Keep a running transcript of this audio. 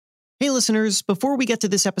Hey listeners, before we get to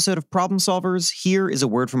this episode of Problem Solvers, here is a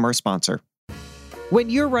word from our sponsor. When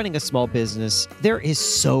you're running a small business, there is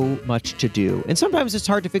so much to do, and sometimes it's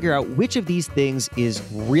hard to figure out which of these things is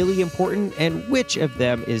really important and which of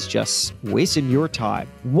them is just wasting your time.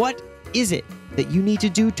 What is it that you need to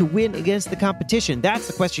do to win against the competition? That's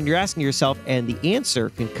the question you're asking yourself, and the answer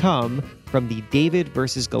can come from the David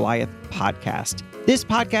versus Goliath podcast. This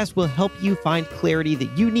podcast will help you find clarity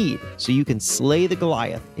that you need so you can slay the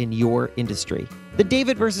Goliath in your industry. The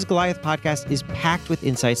David versus Goliath podcast is packed with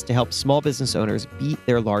insights to help small business owners beat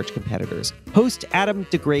their large competitors. Host Adam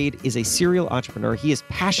DeGrade is a serial entrepreneur. He is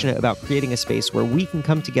passionate about creating a space where we can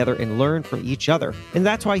come together and learn from each other. And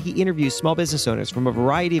that's why he interviews small business owners from a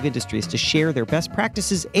variety of industries to share their best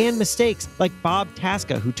practices and mistakes, like Bob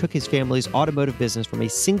Tasca, who took his family's automotive business from a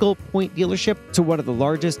single point dealership to one of the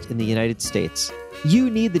largest in the United States. You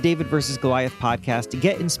need the David versus Goliath podcast to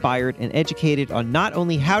get inspired and educated on not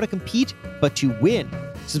only how to compete, but to win.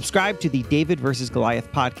 Subscribe to the David versus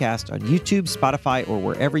Goliath podcast on YouTube, Spotify, or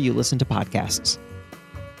wherever you listen to podcasts.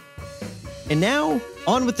 And now,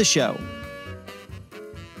 on with the show.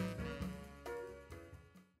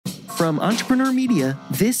 From Entrepreneur Media,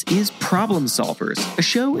 this is Problem Solvers, a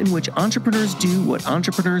show in which entrepreneurs do what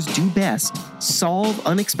entrepreneurs do best: solve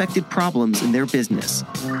unexpected problems in their business.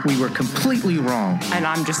 We were completely wrong. And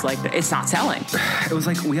I'm just like, it's not selling. It was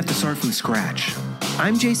like we have to start from scratch.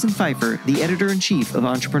 I'm Jason Pfeiffer, the editor-in-chief of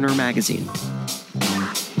Entrepreneur Magazine.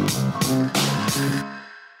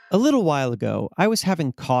 A little while ago, I was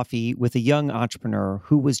having coffee with a young entrepreneur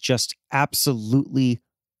who was just absolutely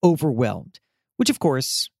overwhelmed, which of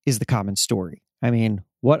course is the common story. I mean,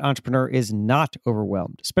 what entrepreneur is not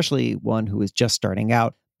overwhelmed, especially one who is just starting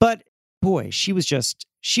out? But boy, she was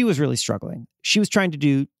really struggling. She was trying to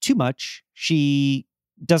do too much. She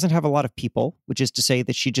doesn't have a lot of people, which is to say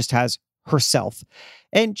that she just has herself.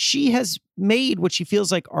 And she has made what she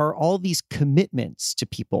feels like are all these commitments to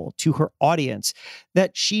people, to her audience,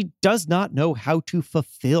 that she does not know how to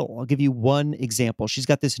fulfill. I'll give you one example. She's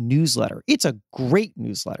got this newsletter. It's a great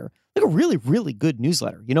newsletter, like a really, really good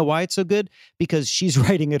newsletter. You know why it's so good? Because she's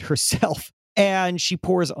writing it herself. And she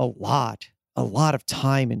pours a lot of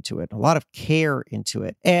time into it, a lot of care into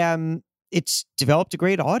it. And it's developed a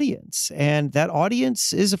great audience. And that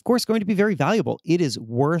audience is, of course, going to be very valuable. It is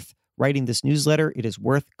worth writing this newsletter. It is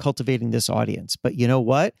worth cultivating this audience. But you know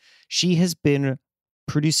what? She has been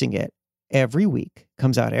producing it every week,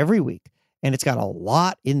 comes out every week, and it's got a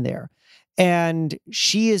lot in there. And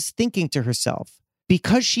she is thinking to herself,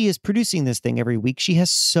 because she is producing this thing every week, she has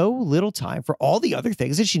so little time for all the other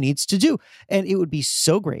things that she needs to do. And it would be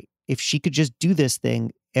so great if she could just do this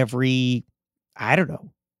thing every,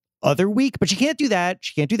 other week. But she can't do that.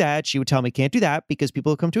 She can't do that. She would tell me can't do that because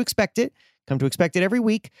people have come to expect it every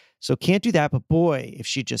week. So can't do that. But boy, if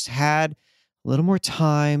she just had a little more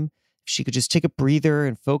time, if she could just take a breather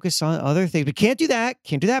and focus on other things. But can't do that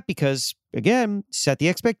because, again, set the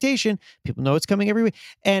expectation. People know it's coming every week.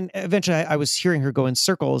 And eventually I was hearing her go in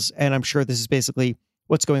circles, and I'm sure this is basically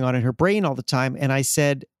what's going on in her brain all the time. And I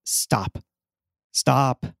said, stop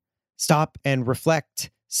and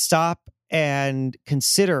reflect. Stop and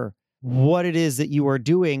consider what it is that you are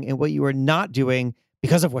doing and what you are not doing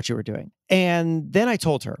because of what you were doing. And then I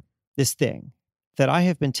told her this thing that I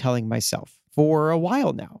have been telling myself for a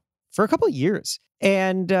while now, for a couple of years.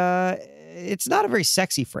 And it's not a very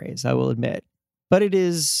sexy phrase, I will admit, but it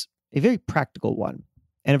is a very practical one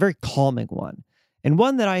and a very calming one. And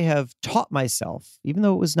one that I have taught myself, even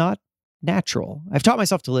though it was not natural, I've taught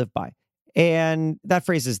myself to live by. And that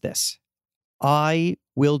phrase is this: I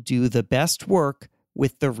will do the best work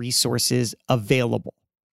with the resources available.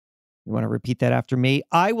 You want to repeat that after me?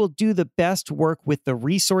 I will do the best work with the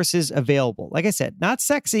resources available. Like I said, not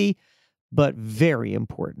sexy, but very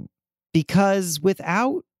important. Because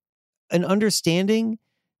without an understanding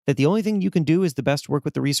that the only thing you can do is the best work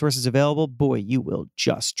with the resources available, boy, you will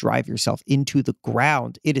just drive yourself into the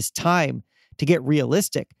ground. It is time to get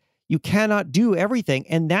realistic. You cannot do everything,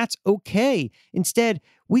 and that's okay. Instead,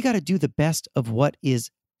 we got to do the best of what is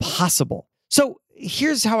possible. So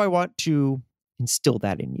here's how I want to instill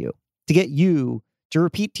that in you, to get you to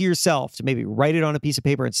repeat to yourself, to maybe write it on a piece of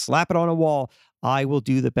paper and slap it on a wall. I will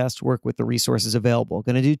do the best work with the resources available.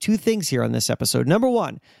 Going to do two things here on this episode. Number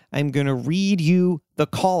one, I'm going to read you the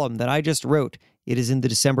column that I just wrote. It is in the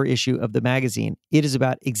December issue of the magazine. It is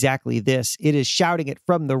about exactly this. It is shouting it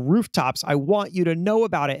from the rooftops. I want you to know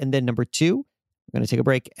about it. And then number two, I'm going to take a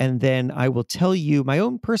break, and then I will tell you my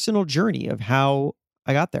own personal journey of how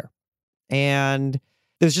I got there. And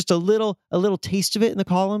there's just a little taste of it in the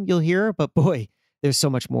column you'll hear, but boy, there's so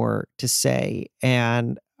much more to say.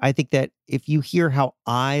 And I think that if you hear how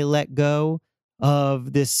I let go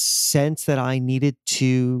of this sense that I needed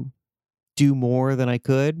to do more than I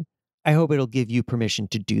could, I hope it'll give you permission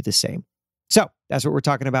to do the same. So that's what we're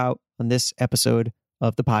talking about on this episode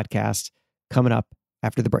of the podcast, coming up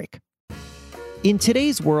after the break. In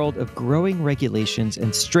today's world of growing regulations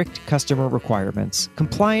and strict customer requirements,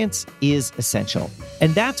 compliance is essential.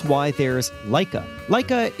 And that's why there's Laika.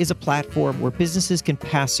 Laika is a platform where businesses can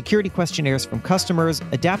pass security questionnaires from customers,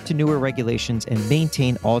 adapt to newer regulations, and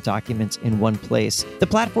maintain all documents in one place. The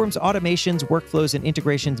platform's automations, workflows, and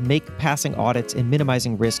integrations make passing audits and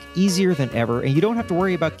minimizing risk easier than ever, and you don't have to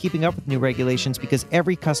worry about keeping up with new regulations because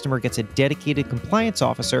every customer gets a dedicated compliance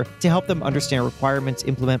officer to help them understand requirements,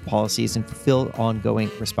 implement policies, and fulfill ongoing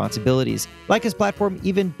responsibilities. Laika's platform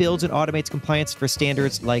even builds and automates compliance for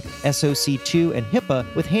standards like SOC 2 and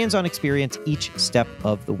HIPAA with hands-on experience each step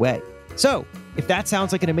of the way. So, if that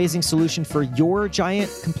sounds like an amazing solution for your giant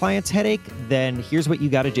compliance headache, then here's what you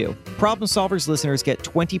got to do. Problem Solvers listeners get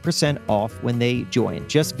 20% off when they join.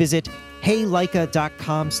 Just visit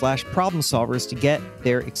heylaika.com/problemsolvers to get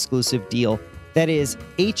their exclusive deal. That is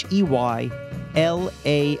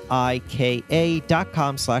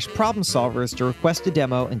HEYLAIKA.com/problem-solvers to request a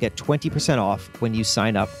demo and get 20% off when you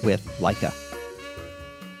sign up with Laika.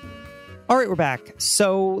 All right, we're back.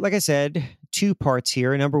 So, like I said, 2 parts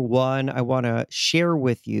here. Number 1, I want to share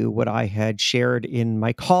with you what I had shared in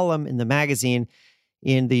my column in the magazine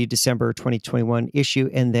in the December 2021 issue.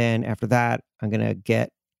 And then after that, I'm going to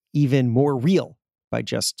get even more real by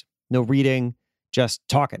just no reading, just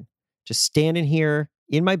talking. Just standing here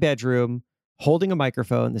in my bedroom, holding a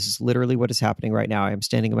microphone. This is literally what is happening right now. I am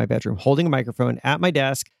standing in my bedroom, holding a microphone at my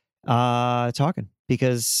desk, talking,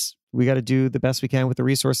 because we got to do the best we can with the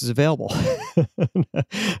resources available. I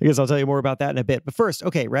guess I'll tell you more about that in a bit. But first,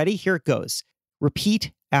 okay, ready? Here it goes.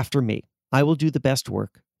 Repeat after me. I will do the best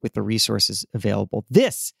work with the resources available.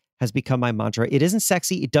 This has become my mantra. It isn't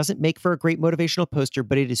sexy. It doesn't make for a great motivational poster,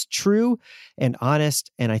 but it is true and honest,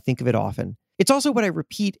 and I think of it often. It's also what I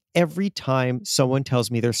repeat every time someone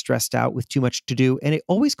tells me they're stressed out with too much to do, and it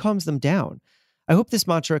always calms them down. I hope this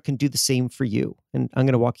mantra can do the same for you, and I'm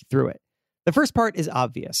going to walk you through it. The first part is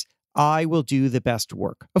obvious. I will do the best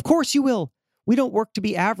work. Of course you will. We don't work to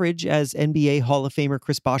be average, as NBA Hall of Famer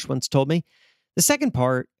Chris Bosh once told me. The second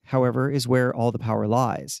part, however, is where all the power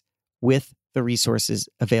lies, with the resources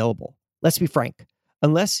available. Let's be frank.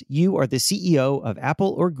 Unless you are the CEO of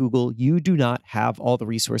Apple or Google, you do not have all the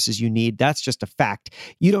resources you need. That's just a fact.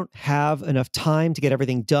 You don't have enough time to get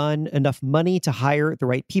everything done, enough money to hire the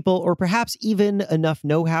right people, or perhaps even enough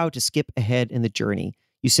know-how to skip ahead in the journey.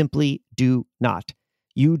 You simply do not.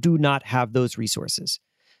 You do not have those resources.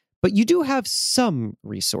 But you do have some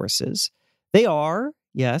resources. They are,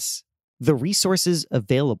 yes, the resources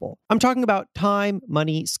available. I'm talking about time,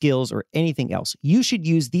 money, skills, or anything else. You should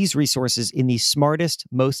use these resources in the smartest,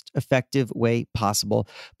 most effective way possible,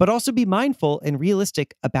 but also be mindful and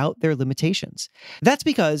realistic about their limitations. That's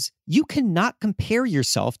because you cannot compare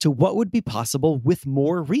yourself to what would be possible with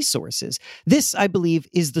more resources. This, I believe,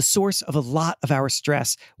 is the source of a lot of our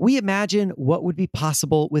stress. We imagine what would be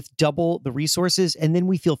possible with double the resources, and then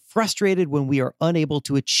we feel frustrated when we are unable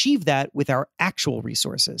to achieve that with our actual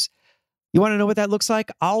resources. You want to know what that looks like?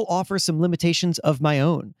 I'll offer some limitations of my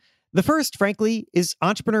own. The first, frankly, is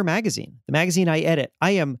Entrepreneur Magazine, the magazine I edit.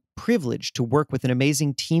 I am privileged to work with an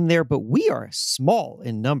amazing team there, but we are small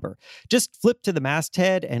in number. Just flip to the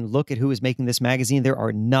masthead and look at who is making this magazine. There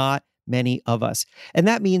are not many of us. And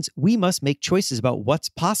that means we must make choices about what's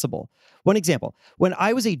possible. One example, when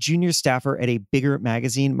I was a junior staffer at a bigger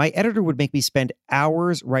magazine, my editor would make me spend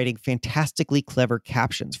hours writing fantastically clever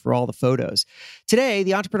captions for all the photos. Today,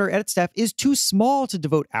 the Entrepreneur edit staff is too small to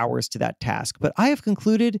devote hours to that task, but I have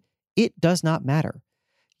concluded it does not matter.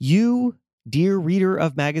 You, dear reader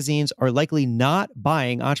of magazines, are likely not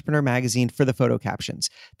buying Entrepreneur Magazine for the photo captions.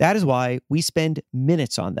 That is why we spend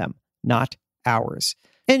minutes on them, not hours.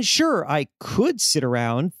 And sure, I could sit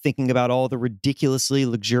around thinking about all the ridiculously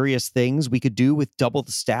luxurious things we could do with double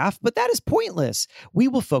the staff, but that is pointless. We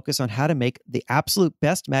will focus on how to make the absolute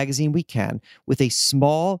best magazine we can with a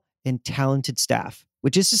small and talented staff,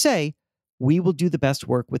 which is to say, we will do the best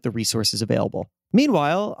work with the resources available.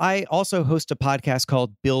 Meanwhile, I also host a podcast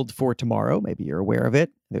called Build for Tomorrow. Maybe you're aware of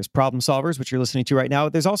it. There's Problem Solvers, which you're listening to right now.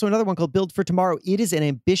 There's also another one called Build for Tomorrow. It is an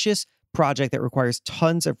ambitious project that requires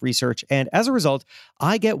tons of research. And as a result,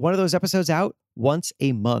 I get one of those episodes out once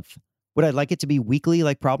a month. Would I like it to be weekly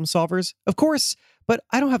like Problem Solvers? Of course, but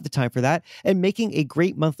I don't have the time for that. And making a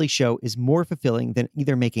great monthly show is more fulfilling than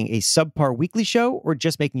either making a subpar weekly show or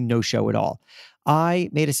just making no show at all. I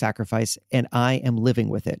made a sacrifice and I am living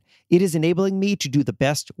with it. It is enabling me to do the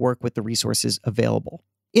best work with the resources available.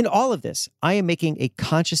 In all of this, I am making a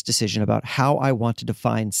conscious decision about how I want to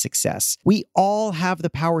define success. We all have the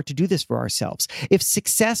power to do this for ourselves. If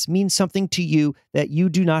success means something to you that you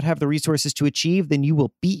do not have the resources to achieve, then you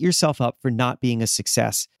will beat yourself up for not being a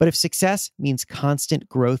success. But if success means constant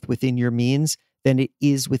growth within your means, then it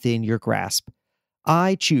is within your grasp.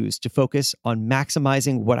 I choose to focus on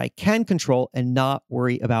maximizing what I can control and not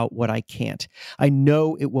worry about what I can't. I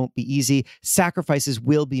know it won't be easy. Sacrifices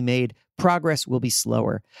will be made. Progress will be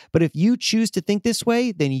slower. But if you choose to think this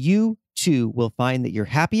way, then you too will find that you're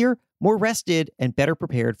happier, more rested, and better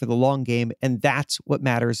prepared for the long game. And that's what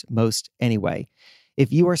matters most anyway.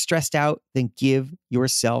 If you are stressed out, then give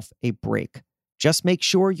yourself a break. Just make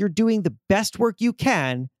sure you're doing the best work you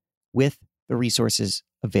can with the resources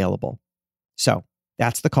available. So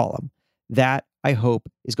that's the column. That, I hope,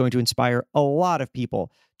 is going to inspire a lot of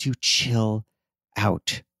people to chill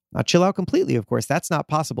out. Not chill out completely, of course. That's not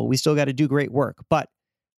possible. We still got to do great work, but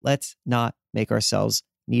let's not make ourselves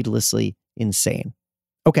needlessly insane.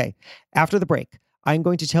 Okay, after the break, I'm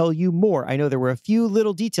going to tell you more. I know there were a few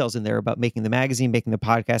little details in there about making the magazine, making the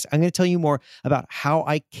podcast. I'm going to tell you more about how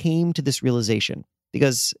I came to this realization,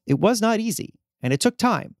 because it was not easy and it took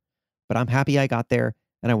time, but I'm happy I got there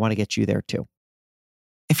and I want to get you there too.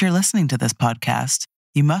 If you're listening to this podcast,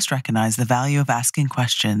 you must recognize the value of asking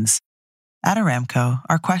questions. At Aramco,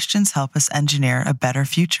 our questions help us engineer a better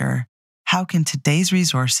future. How can today's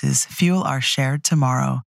resources fuel our shared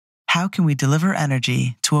tomorrow? How can we deliver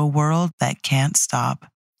energy to a world that can't stop?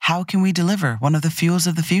 How can we deliver one of the fuels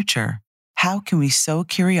of the future? How can we sow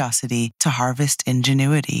curiosity to harvest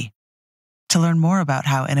ingenuity? To learn more about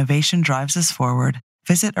how innovation drives us forward,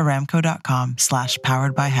 visit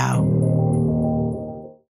aramco.com/poweredbyhow.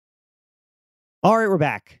 All right, we're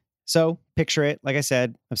back. So picture it. Like I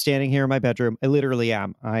said, I'm standing here in my bedroom. I literally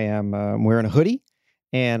am. I am wearing a hoodie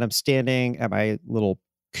and I'm standing at my little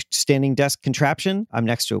standing desk contraption. I'm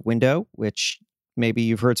next to a window, which maybe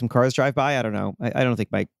you've heard some cars drive by. I don't know. I don't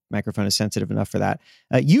think my microphone is sensitive enough for that.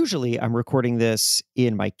 Usually I'm recording this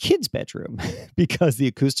in my kid's bedroom because the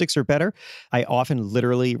acoustics are better. I often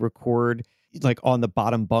literally record like on the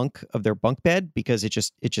bottom bunk of their bunk bed because it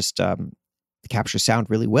just captures sound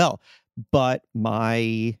really well. But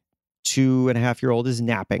my 2.5-year-old is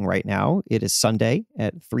napping right now. It is Sunday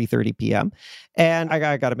at 3:30 p.m. And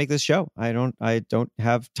I got to make this show. I don't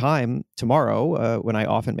have time tomorrow when I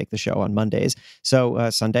often make the show on Mondays. So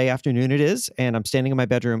Sunday afternoon it is. And I'm standing in my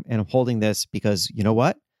bedroom and I'm holding this because you know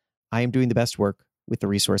what? I am doing the best work with the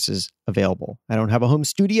resources available. I don't have a home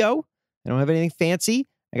studio. I don't have anything fancy.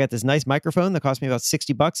 I got this nice microphone that cost me about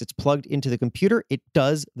 $60. It's plugged into the computer. It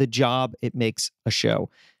does the job. It makes a show.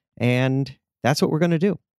 And that's what we're going to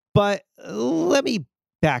do. But let me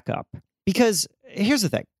back up, because here's the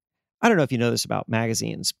thing. I don't know if you know this about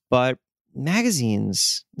magazines, but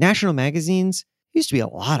magazines, national magazines, used to be a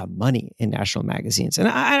lot of money in national magazines. And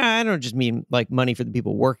I don't just mean like money for the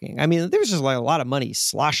people working. I mean, there's just like a lot of money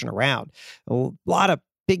sloshing around, a lot of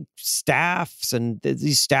big staffs, and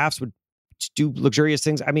these staffs would do luxurious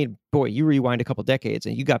things. I mean, boy, you rewind a couple decades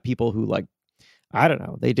and you got people who like, I don't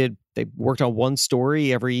know, they worked on one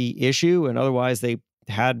story every issue and otherwise they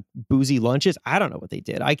had boozy lunches. I don't know what they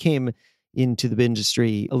did. I came into the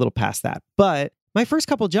industry a little past that. But my first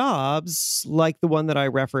couple jobs, like the one that I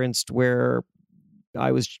referenced where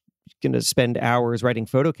I was going to spend hours writing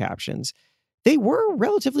photo captions, they were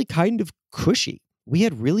relatively kind of cushy. We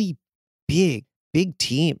had really big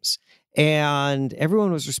teams and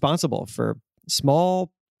everyone was responsible for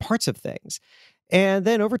small parts of things. And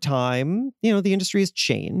then over time, you know, the industry has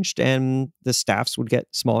changed and the staffs would get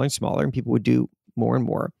smaller and smaller and people would do more and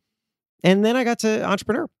more. And then I got to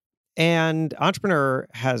Entrepreneur. And Entrepreneur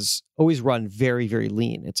has always run very, very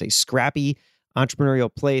lean. It's a scrappy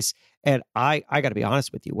entrepreneurial place. And I got to be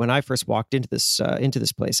honest with you, when I first walked into this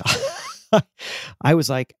place, I was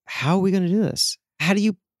like, how are we going to do this? How do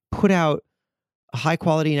you put out a high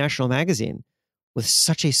quality national magazine with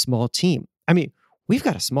such a small team? I mean, we've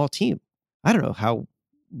got a small team. I don't know how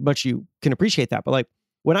much you can appreciate that, but like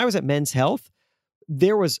when I was at Men's Health,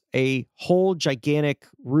 there was a whole gigantic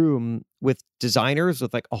room with designers,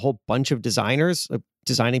 with like a whole bunch of designers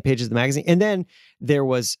designing pages of the magazine. And then there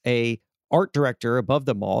was a art director above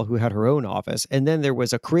them all who had her own office. And then there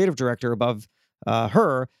was a creative director above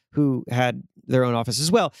her who had their own office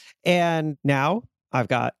as well. And now I've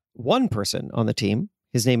got one person on the team.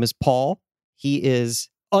 His name is Paul. He is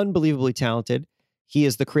unbelievably talented. He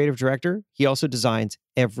is the creative director. He also designs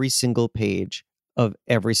every single page of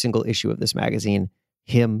every single issue of this magazine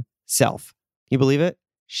himself. Can you believe it?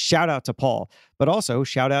 Shout out to Paul, but also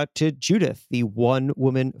shout out to Judith, the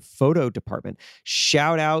one-woman photo department.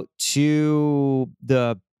 Shout out to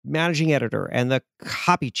the managing editor and the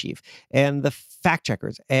copy chief and the fact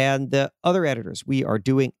checkers and the other editors. We are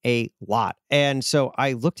doing a lot. And so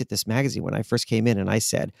I looked at this magazine when I first came in and I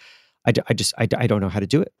said, I don't know how to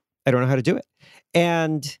do it. I don't know how to do it.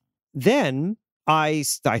 And then I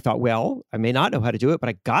thought, well, I may not know how to do it, but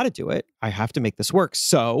I got to do it. I have to make this work.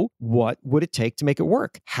 So what would it take to make it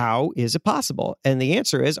work? How is it possible? And the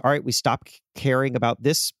answer is, all right, we stop caring about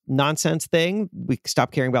this nonsense thing. We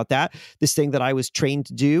stop caring about that. This thing that I was trained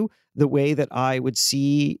to do, the way that I would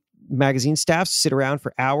see magazine staffs sit around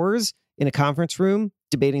for hours in a conference room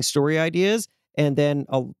debating story ideas, and then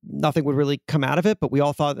nothing would really come out of it, but we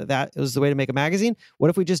all thought that was the way to make a magazine. What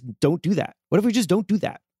if we just don't do that? What if we just don't do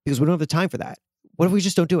that? Because we don't have the time for that. What if we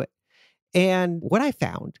just don't do it? And what I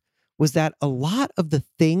found was that a lot of the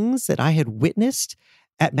things that I had witnessed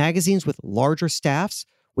at magazines with larger staffs,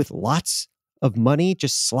 with lots of money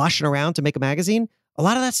just sloshing around to make a magazine, a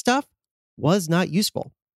lot of that stuff was not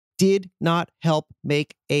useful, did not help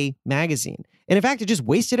make a magazine. And in fact, it just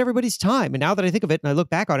wasted everybody's time. And now that I think of it and I look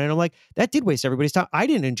back on it, I'm like, that did waste everybody's time. I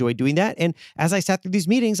didn't enjoy doing that. And as I sat through these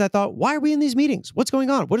meetings, I thought, why are we in these meetings? What's going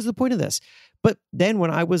on? What is the point of this? But then when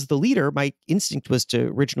I was the leader, my instinct was to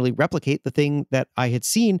originally replicate the thing that I had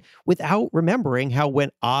seen without remembering how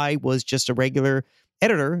when I was just a regular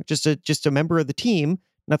editor, just a member of the team,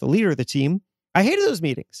 not the leader of the team, I hated those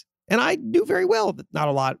meetings. And I knew very well that not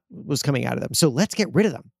a lot was coming out of them. So let's get rid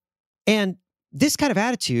of them. And this kind of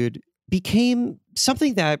attitude became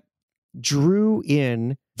something that drew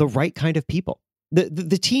in the right kind of people.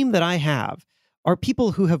 The team that I have are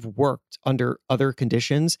people who have worked under other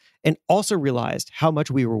conditions and also realized how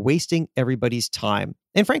much we were wasting everybody's time.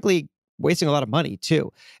 And frankly, wasting a lot of money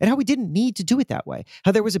too. And how we didn't need to do it that way.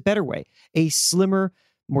 How there was a better way, a slimmer,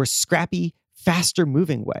 more scrappy, faster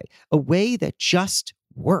moving way, a way that just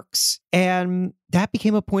works. And that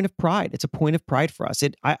became a point of pride. It's a point of pride for us.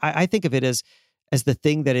 I think of it as the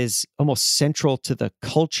thing that is almost central to the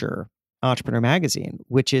culture Entrepreneur Magazine,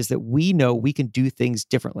 which is that we know we can do things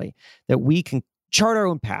differently, that we can chart our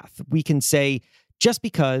own path. We can say, just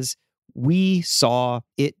because we saw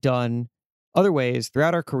it done other ways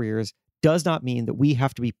throughout our careers does not mean that we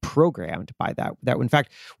have to be programmed by that. That in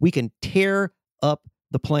fact, we can tear up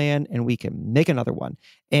the plan and we can make another one.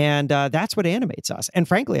 And that's what animates us. And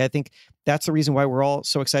frankly, I think that's the reason why we're all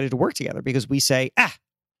so excited to work together, because we say,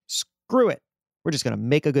 screw it. We're just going to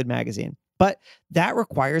make a good magazine. But that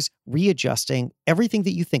requires readjusting everything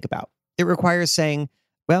that you think about. It requires saying,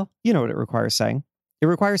 well, you know what it requires saying? It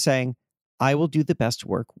requires saying, I will do the best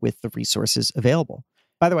work with the resources available.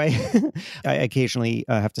 By the way, I occasionally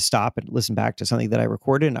have to stop and listen back to something that I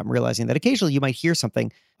recorded, and I'm realizing that occasionally you might hear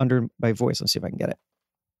something under my voice. Let's see if I can get it.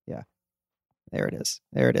 Yeah, there it is.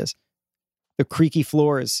 There it is. The creaky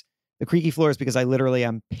floors because I literally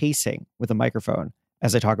am pacing with a microphone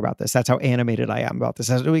as I talk about this. That's how animated I am about this.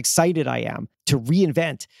 That's how excited I am to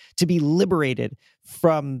reinvent, to be liberated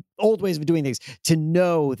from old ways of doing things, to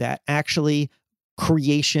know that actually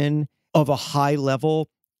creation of a high level,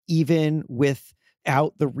 even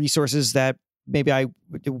without the resources that maybe I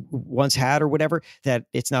once had or whatever, that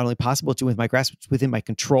it's not only possible to with my grasp, it's within my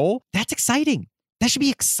control. That's exciting. That should be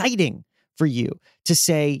exciting for you to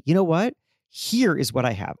say, you know what? Here is what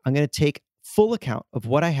I have. I'm going to take full account of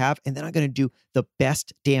what I have, and then I'm going to do the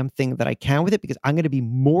best damn thing that I can with it, because I'm going to be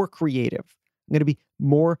more creative. I'm going to be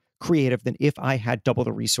more creative than if I had double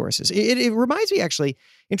the resources. It reminds me, actually,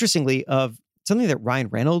 interestingly, of something that Ryan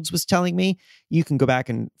Reynolds was telling me. You can go back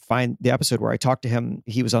and find the episode where I talked to him.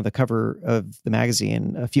 He was on the cover of the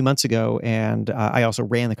magazine a few months ago, and I also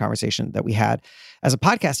ran the conversation that we had as a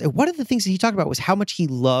podcast. And one of the things that he talked about was how much he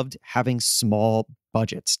loved having small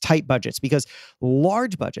budgets, tight budgets, because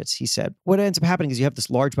large budgets, he said, what ends up happening is you have this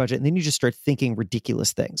large budget and then you just start thinking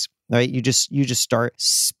ridiculous things, right? You just start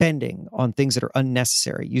spending on things that are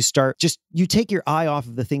unnecessary. You take your eye off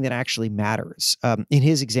of the thing that actually matters. In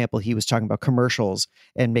his example, he was talking about commercials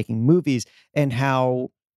and making movies, and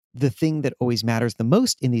how the thing that always matters the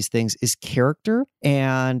most in these things is character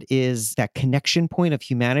and is that connection point of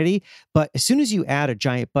humanity. But as soon as you add a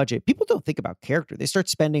giant budget, people don't think about character. They start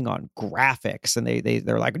spending on graphics, and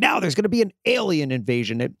they're like, now there's going to be an alien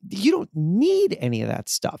invasion. You don't need any of that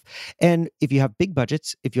stuff. And if you have big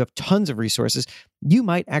budgets, if you have tons of resources, you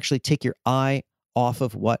might actually take your eye off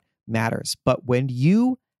of what matters. But when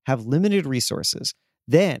you have limited resources,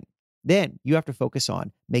 then you have to focus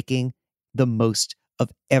on making the most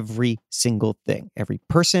of every single thing, every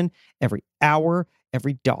person, every hour,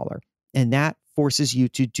 every dollar. And that forces you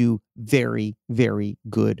to do very, very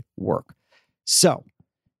good work. So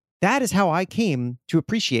that is how I came to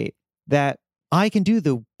appreciate that I can do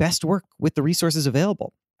the best work with the resources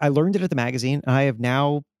available. I learned it at the magazine. And I've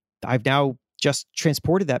now just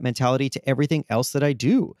transported that mentality to everything else that I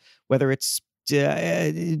do, whether it's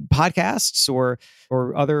podcasts or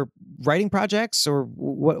other writing projects or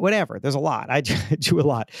whatever. There's a lot. I do a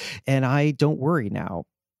lot. And I don't worry now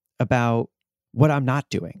about what I'm not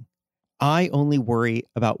doing. I only worry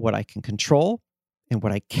about what I can control and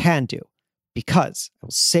what I can do, because I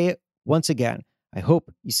will say it once again. I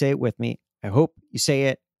hope you say it with me. I hope you say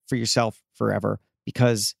it for yourself forever,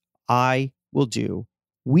 because we will do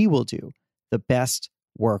the best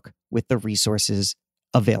work with the resources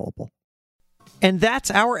available. And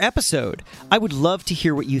that's our episode. I would love to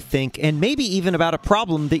hear what you think, and maybe even about a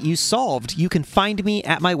problem that you solved. You can find me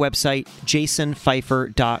at my website,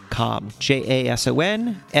 jasonfeifer.com,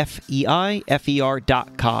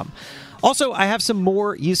 JASONFEIFER.com. Also, I have some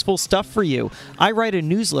more useful stuff for you. I write a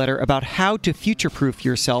newsletter about how to future-proof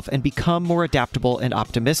yourself and become more adaptable and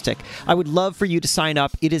optimistic. I would love for you to sign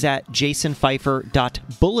up. It is at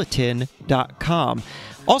jasonfeifer.bulletin.com.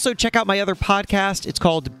 Also, check out my other podcast. It's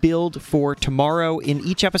called Build for Tomorrow. In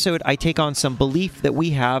each episode, I take on some belief that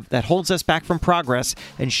we have that holds us back from progress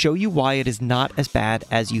and show you why it is not as bad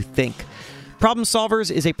as you think. Problem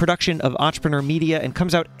Solvers is a production of Entrepreneur Media and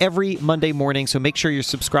comes out every Monday morning, so make sure you're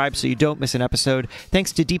subscribed so you don't miss an episode.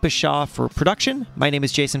 Thanks to Deepa Shah for production. My name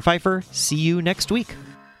is Jason Feifer. See you next week.